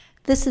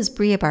This is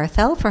Bria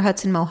Barthel for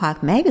Hudson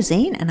Mohawk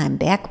Magazine, and I'm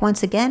back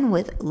once again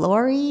with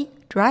Lori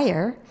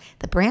Dreyer,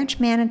 the branch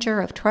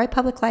manager of Troy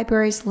Public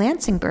Library's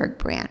Lansingburg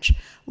branch.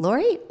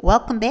 Lori,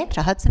 welcome back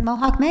to Hudson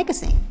Mohawk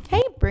Magazine.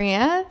 Hey,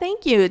 Bria.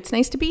 Thank you. It's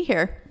nice to be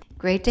here.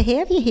 Great to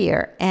have you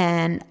here.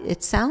 And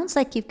it sounds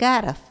like you've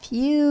got a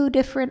few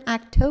different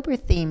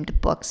October-themed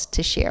books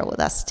to share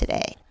with us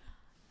today.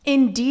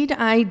 Indeed,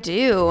 I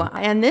do.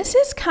 And this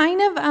is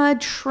kind of a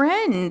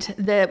trend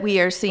that we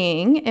are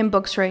seeing in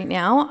books right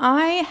now.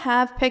 I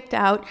have picked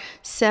out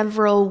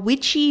several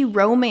witchy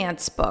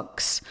romance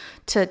books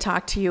to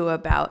talk to you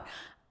about.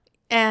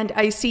 And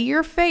I see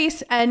your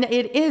face, and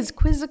it is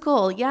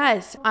quizzical.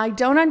 Yes, I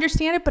don't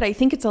understand it, but I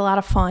think it's a lot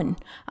of fun.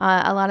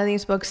 A lot of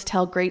these books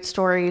tell great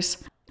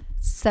stories.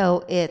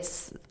 So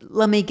it's,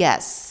 let me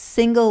guess,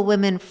 single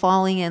women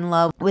falling in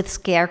love with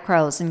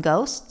scarecrows and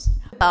ghosts?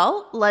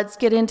 Well, let's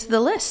get into the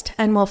list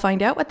and we'll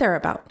find out what they're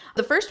about.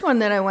 The first one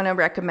that I want to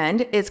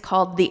recommend is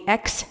called The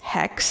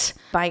X-Hex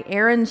by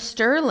Erin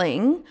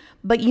Sterling,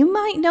 but you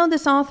might know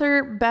this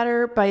author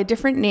better by a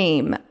different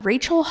name,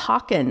 Rachel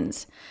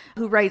Hawkins,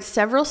 who writes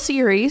several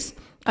series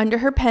under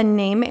her pen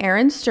name,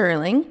 Erin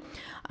Sterling.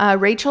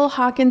 Rachel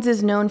Hawkins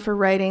is known for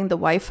writing The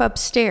Wife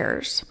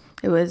Upstairs.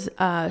 It was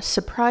a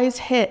surprise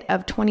hit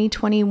of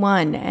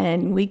 2021,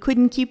 and we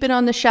couldn't keep it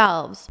on the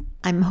shelves.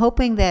 I'm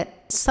hoping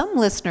that some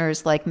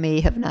listeners like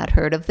me have not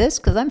heard of this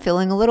because I'm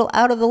feeling a little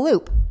out of the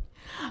loop.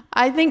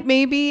 I think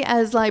maybe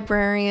as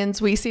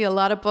librarians, we see a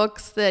lot of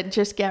books that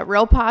just get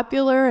real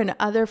popular and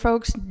other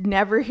folks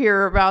never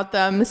hear about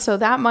them. So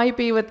that might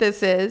be what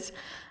this is.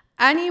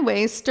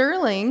 Anyway,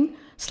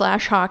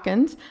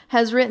 Sterling/Hawkins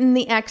has written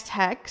The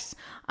X-Hex,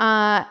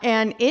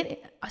 and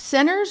it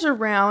centers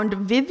around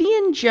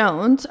Vivian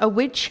Jones, a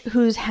witch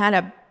who's had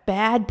a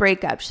bad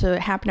breakup. So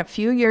it happened a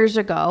few years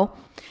ago,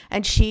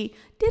 and she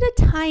did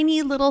a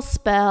tiny little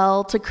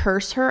spell to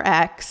curse her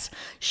ex.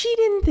 She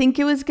didn't think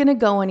it was going to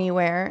go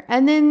anywhere.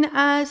 And then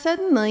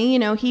suddenly,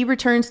 he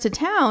returns to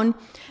town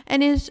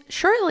and is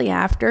shortly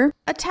after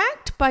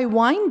attacked by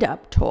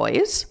wind-up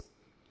toys.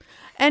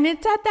 And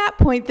it's at that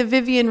point that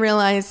Vivian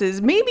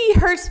realizes maybe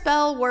her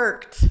spell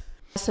worked.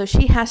 So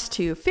she has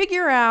to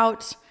figure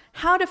out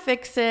how to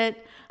fix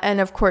it. And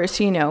of course,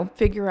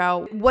 figure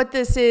out what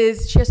this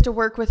is. She has to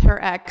work with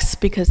her ex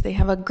because they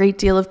have a great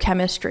deal of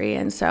chemistry.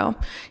 And so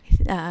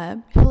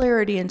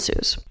hilarity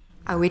ensues.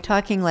 Are we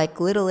talking like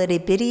little itty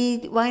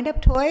bitty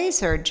wind-up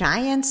toys or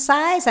giant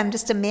size? I'm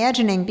just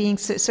imagining being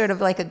sort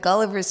of like a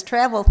Gulliver's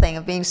Travel thing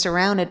of being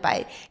surrounded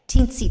by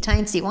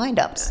teensy-tiny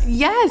wind-ups.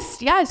 Yes.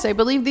 I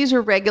believe these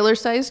are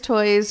regular-sized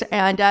toys,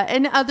 and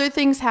other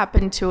things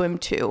happen to him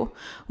too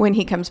when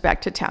he comes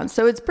back to town.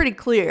 So it's pretty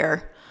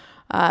clear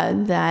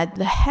that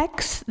the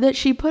hex that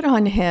she put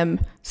on him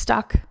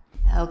stuck.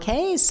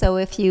 Okay, so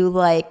if you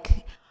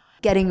like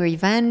getting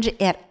revenge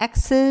at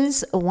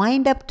exes,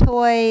 wind-up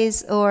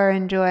toys, or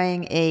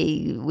enjoying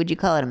would you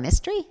call it a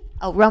mystery?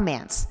 Oh,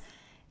 romance.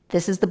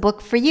 This is the book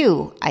for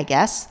you, I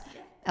guess.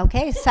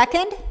 Okay,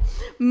 second?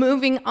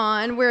 Moving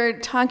on, we're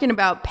talking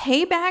about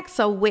Payback's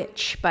a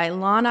Witch by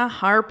Lana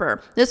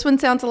Harper. This one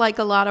sounds like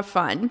a lot of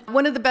fun.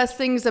 One of the best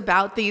things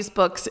about these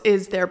books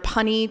is their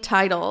punny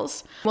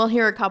titles. We'll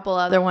hear a couple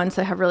other ones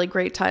that have really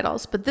great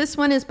titles, but this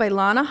one is by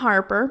Lana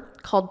Harper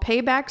called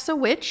Payback's a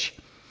Witch.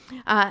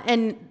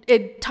 And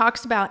it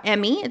talks about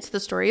Emmy. It's the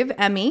story of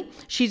Emmy.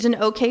 She's an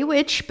okay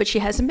witch, but she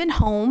hasn't been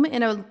home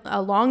in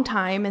a long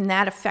time, and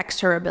that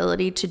affects her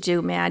ability to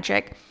do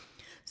magic.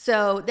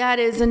 So that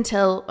is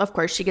until, of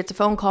course, she gets a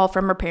phone call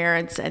from her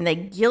parents and they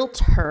guilt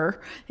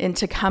her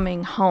into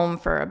coming home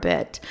for a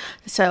bit.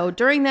 So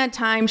during that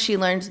time, she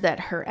learns that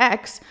her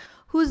ex,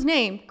 whose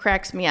name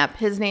cracks me up,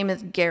 his name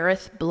is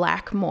Gareth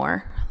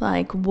Blackmore.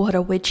 Like, what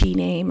a witchy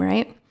name,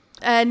 right?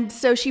 And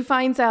so she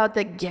finds out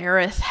that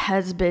Gareth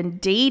has been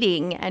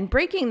dating and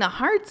breaking the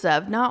hearts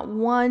of not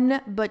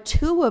one, but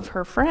two of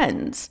her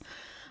friends.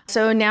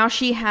 So now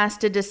she has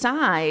to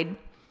decide,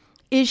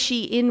 is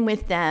she in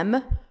with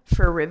them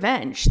for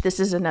revenge?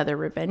 This is another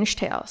revenge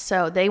tale.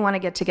 So they want to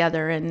get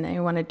together and they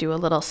want to do a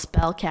little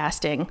spell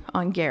casting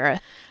on Gareth.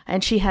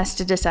 And she has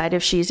to decide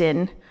if she's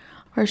in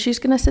or she's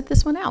going to sit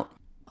this one out.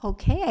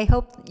 Okay, I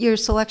hope your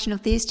selection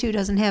of these two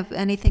doesn't have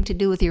anything to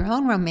do with your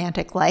own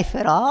romantic life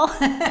at all.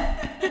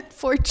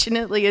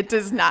 Fortunately, it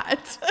does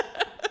not.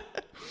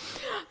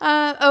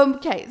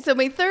 Okay, so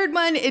my third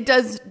one, it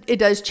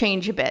does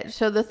change a bit.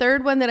 So the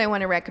third one that I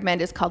want to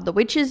recommend is called The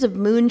Witches of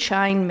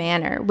Moonshine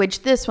Manor,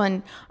 which this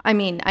one, I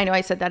know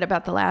I said that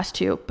about the last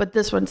two, but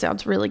this one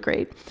sounds really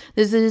great.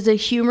 This is a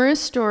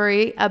humorous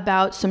story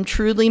about some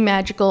truly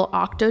magical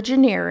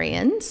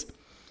octogenarians.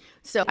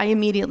 So I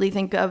immediately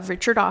think of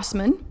Richard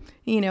Osman,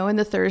 in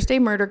the Thursday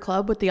Murder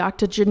Club with the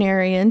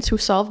octogenarians who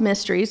solve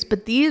mysteries,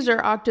 but these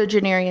are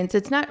octogenarians.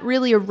 It's not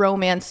really a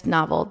romance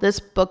novel. This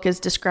book is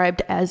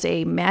described as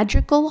a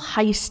magical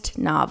heist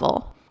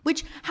novel,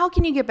 which, how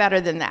can you get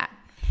better than that?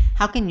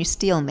 How can you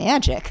steal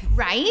magic?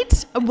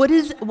 Right?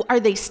 Are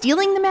they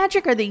stealing the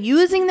magic? Are they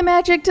using the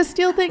magic to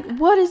steal things?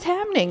 What is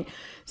happening?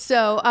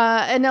 So,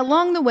 and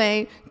along the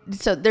way,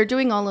 So they're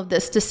doing all of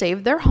this to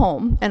save their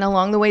home. And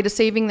along the way to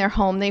saving their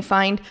home, they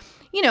find,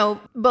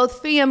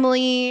 both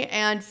family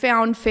and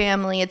found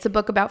family. It's a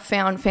book about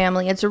found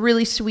family. It's a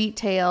really sweet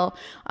tale.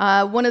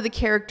 One of the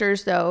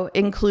characters, though,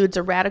 includes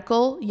a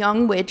radical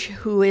young witch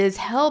who is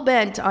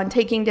hell-bent on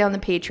taking down the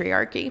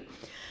patriarchy.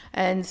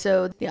 And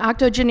so the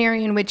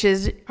octogenarian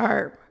witches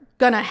are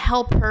going to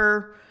help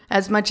her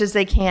as much as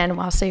they can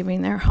while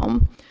saving their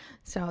home.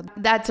 So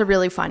that's a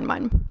really fun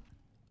one.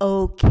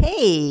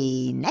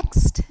 Okay,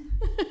 next.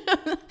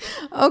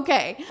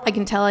 Okay. I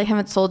can tell I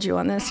haven't sold you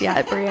on this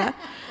yet, Bria.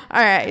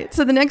 All right.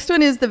 So the next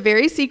one is The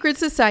Very Secret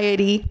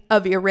Society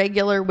of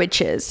Irregular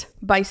Witches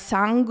by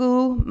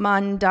Sangu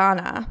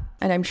Mandana.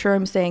 And I'm sure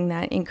I'm saying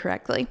that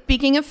incorrectly.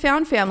 Speaking of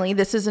found family,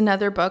 this is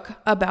another book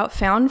about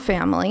found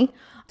family.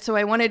 So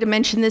I wanted to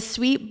mention this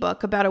sweet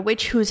book about a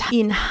witch who's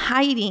in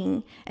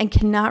hiding and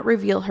cannot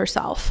reveal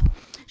herself.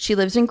 She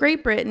lives in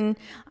Great Britain,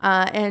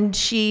 and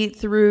she,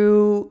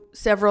 through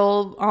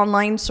several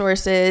online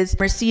sources,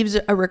 receives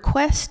a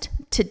request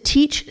to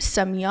teach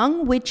some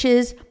young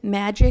witches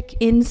magic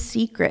in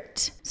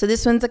secret. So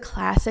this one's a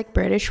classic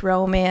British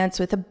romance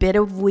with a bit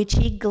of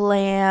witchy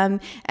glam,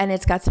 and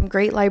it's got some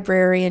great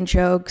librarian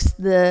jokes.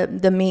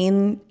 The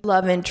main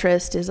love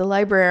interest is a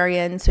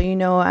librarian, so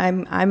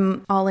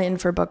I'm all in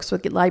for books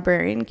with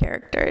librarian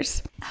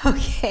characters.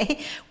 Okay.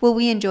 Will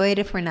we enjoy it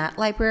if we're not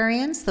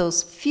librarians?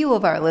 Those few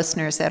of our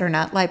listeners that are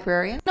not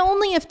librarians?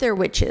 Only if they're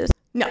witches.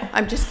 No,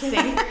 I'm just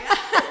kidding.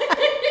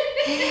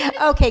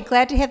 Okay,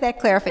 glad to have that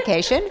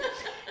clarification.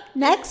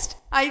 Next.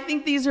 I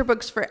think these are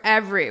books for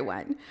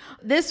everyone.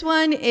 This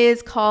one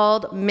is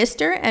called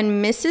Mr.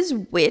 and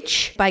Mrs.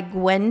 Witch by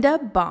Gwenda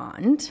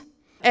Bond.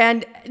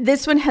 And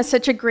this one has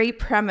such a great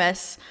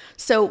premise.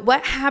 So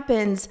what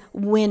happens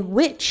when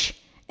witch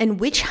and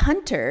witch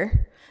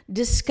hunter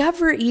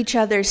discover each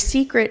other's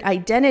secret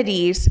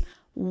identities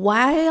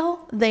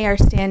while they are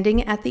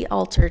standing at the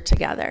altar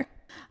together?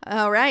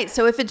 All right.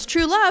 So if it's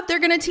true love, they're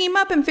going to team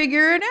up and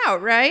figure it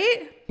out,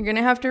 right? You're going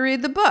to have to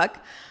read the book.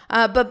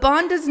 But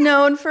Bond is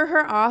known for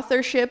her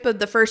authorship of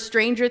the first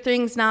Stranger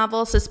Things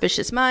novel,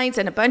 Suspicious Minds,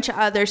 and a bunch of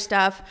other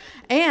stuff.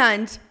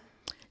 And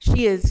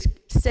she is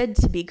said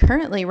to be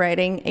currently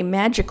writing a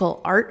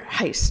magical art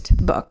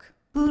heist book.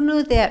 Who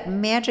knew that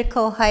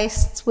magical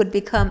heists would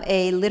become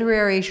a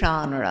literary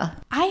genre?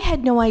 I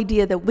had no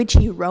idea that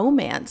witchy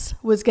romance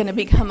was going to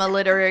become a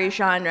literary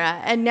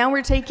genre. And now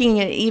we're taking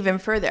it even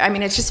further. I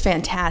mean, it's just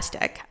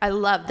fantastic. I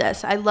love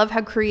this. I love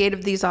how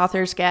creative these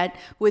authors get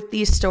with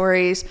these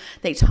stories.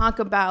 They talk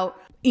about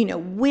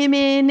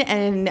women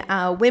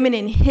and women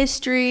in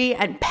history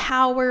and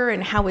power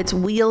and how it's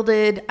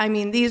wielded. I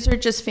mean, these are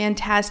just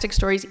fantastic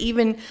stories.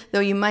 Even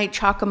though you might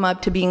chalk them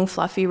up to being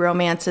fluffy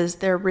romances,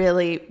 they're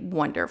really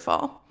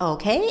wonderful.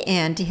 Okay,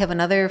 and do you have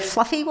another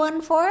fluffy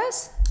one for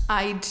us?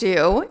 I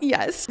do,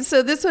 yes.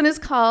 So this one is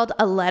called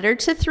A Letter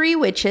to Three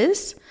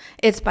Witches.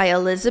 It's by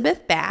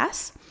Elizabeth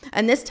Bass.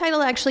 And this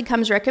title actually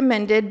comes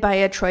recommended by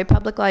a Troy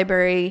Public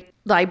Library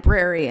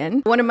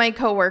librarian. One of my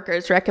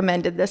coworkers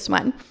recommended this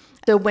one.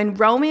 So when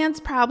romance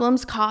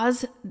problems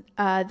cause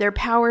their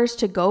powers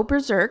to go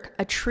berserk,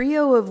 a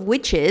trio of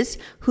witches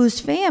whose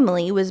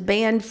family was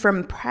banned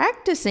from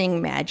practicing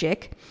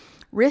magic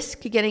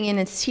risk getting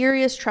in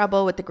serious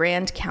trouble with the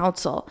Grand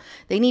Council.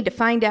 They need to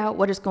find out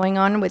what is going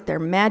on with their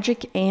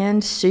magic,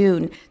 and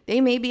soon.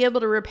 They may be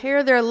able to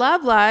repair their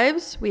love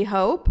lives, we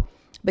hope,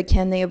 but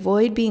can they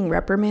avoid being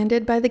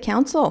reprimanded by the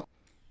council?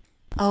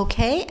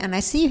 Okay, and I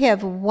see you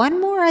have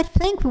one more, I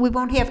think. We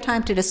won't have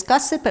time to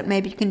discuss it, but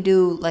maybe you can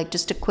do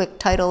just a quick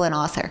title and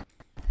author.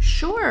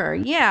 Sure,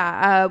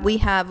 yeah. We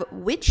have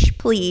Witch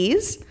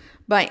Please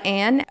by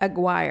Anne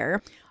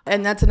Aguirre,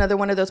 and that's another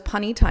one of those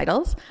punny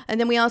titles. And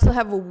then we also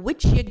have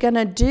What You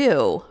Gonna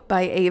Do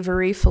by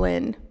Avery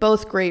Flynn.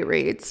 Both great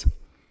reads.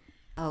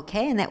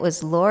 Okay, and that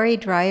was Lori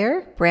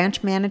Dreyer,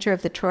 branch manager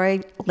of the Troy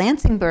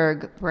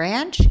Lansingburg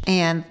branch,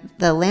 and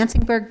the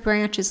Lansingburg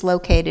branch is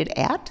located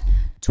at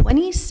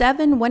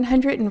 27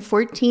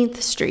 114th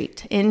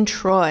Street in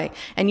Troy.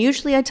 And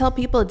usually I tell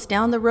people it's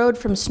down the road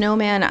from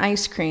Snowman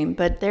Ice Cream,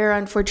 but they're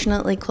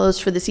unfortunately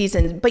closed for the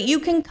season. But you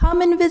can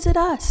come and visit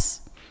us.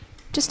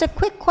 Just a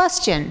quick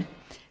question.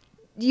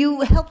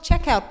 You help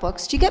check out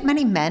books. Do you get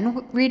many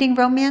men reading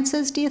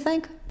romances, do you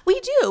think?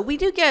 We do. We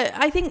do get,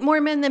 I think, more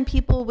men than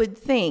people would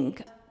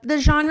think. The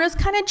genres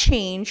kind of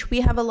change. We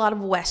have a lot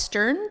of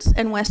Westerns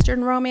and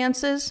Western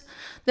romances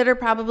that are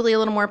probably a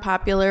little more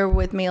popular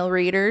with male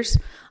readers.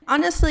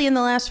 Honestly, in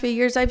the last few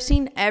years, I've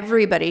seen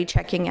everybody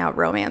checking out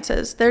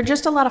romances. They're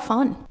just a lot of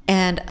fun.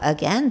 And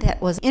again,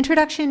 that was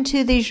introduction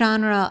to the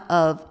genre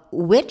of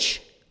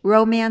witch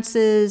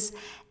romances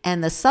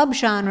and the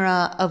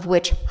subgenre of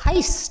witch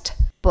heist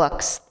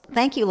books.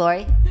 Thank you,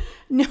 Lori.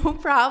 No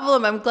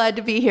problem. I'm glad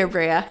to be here,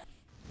 Bria.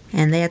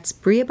 And that's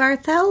Bria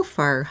Barthel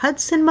for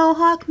Hudson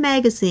Mohawk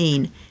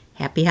Magazine.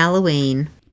 Happy Halloween.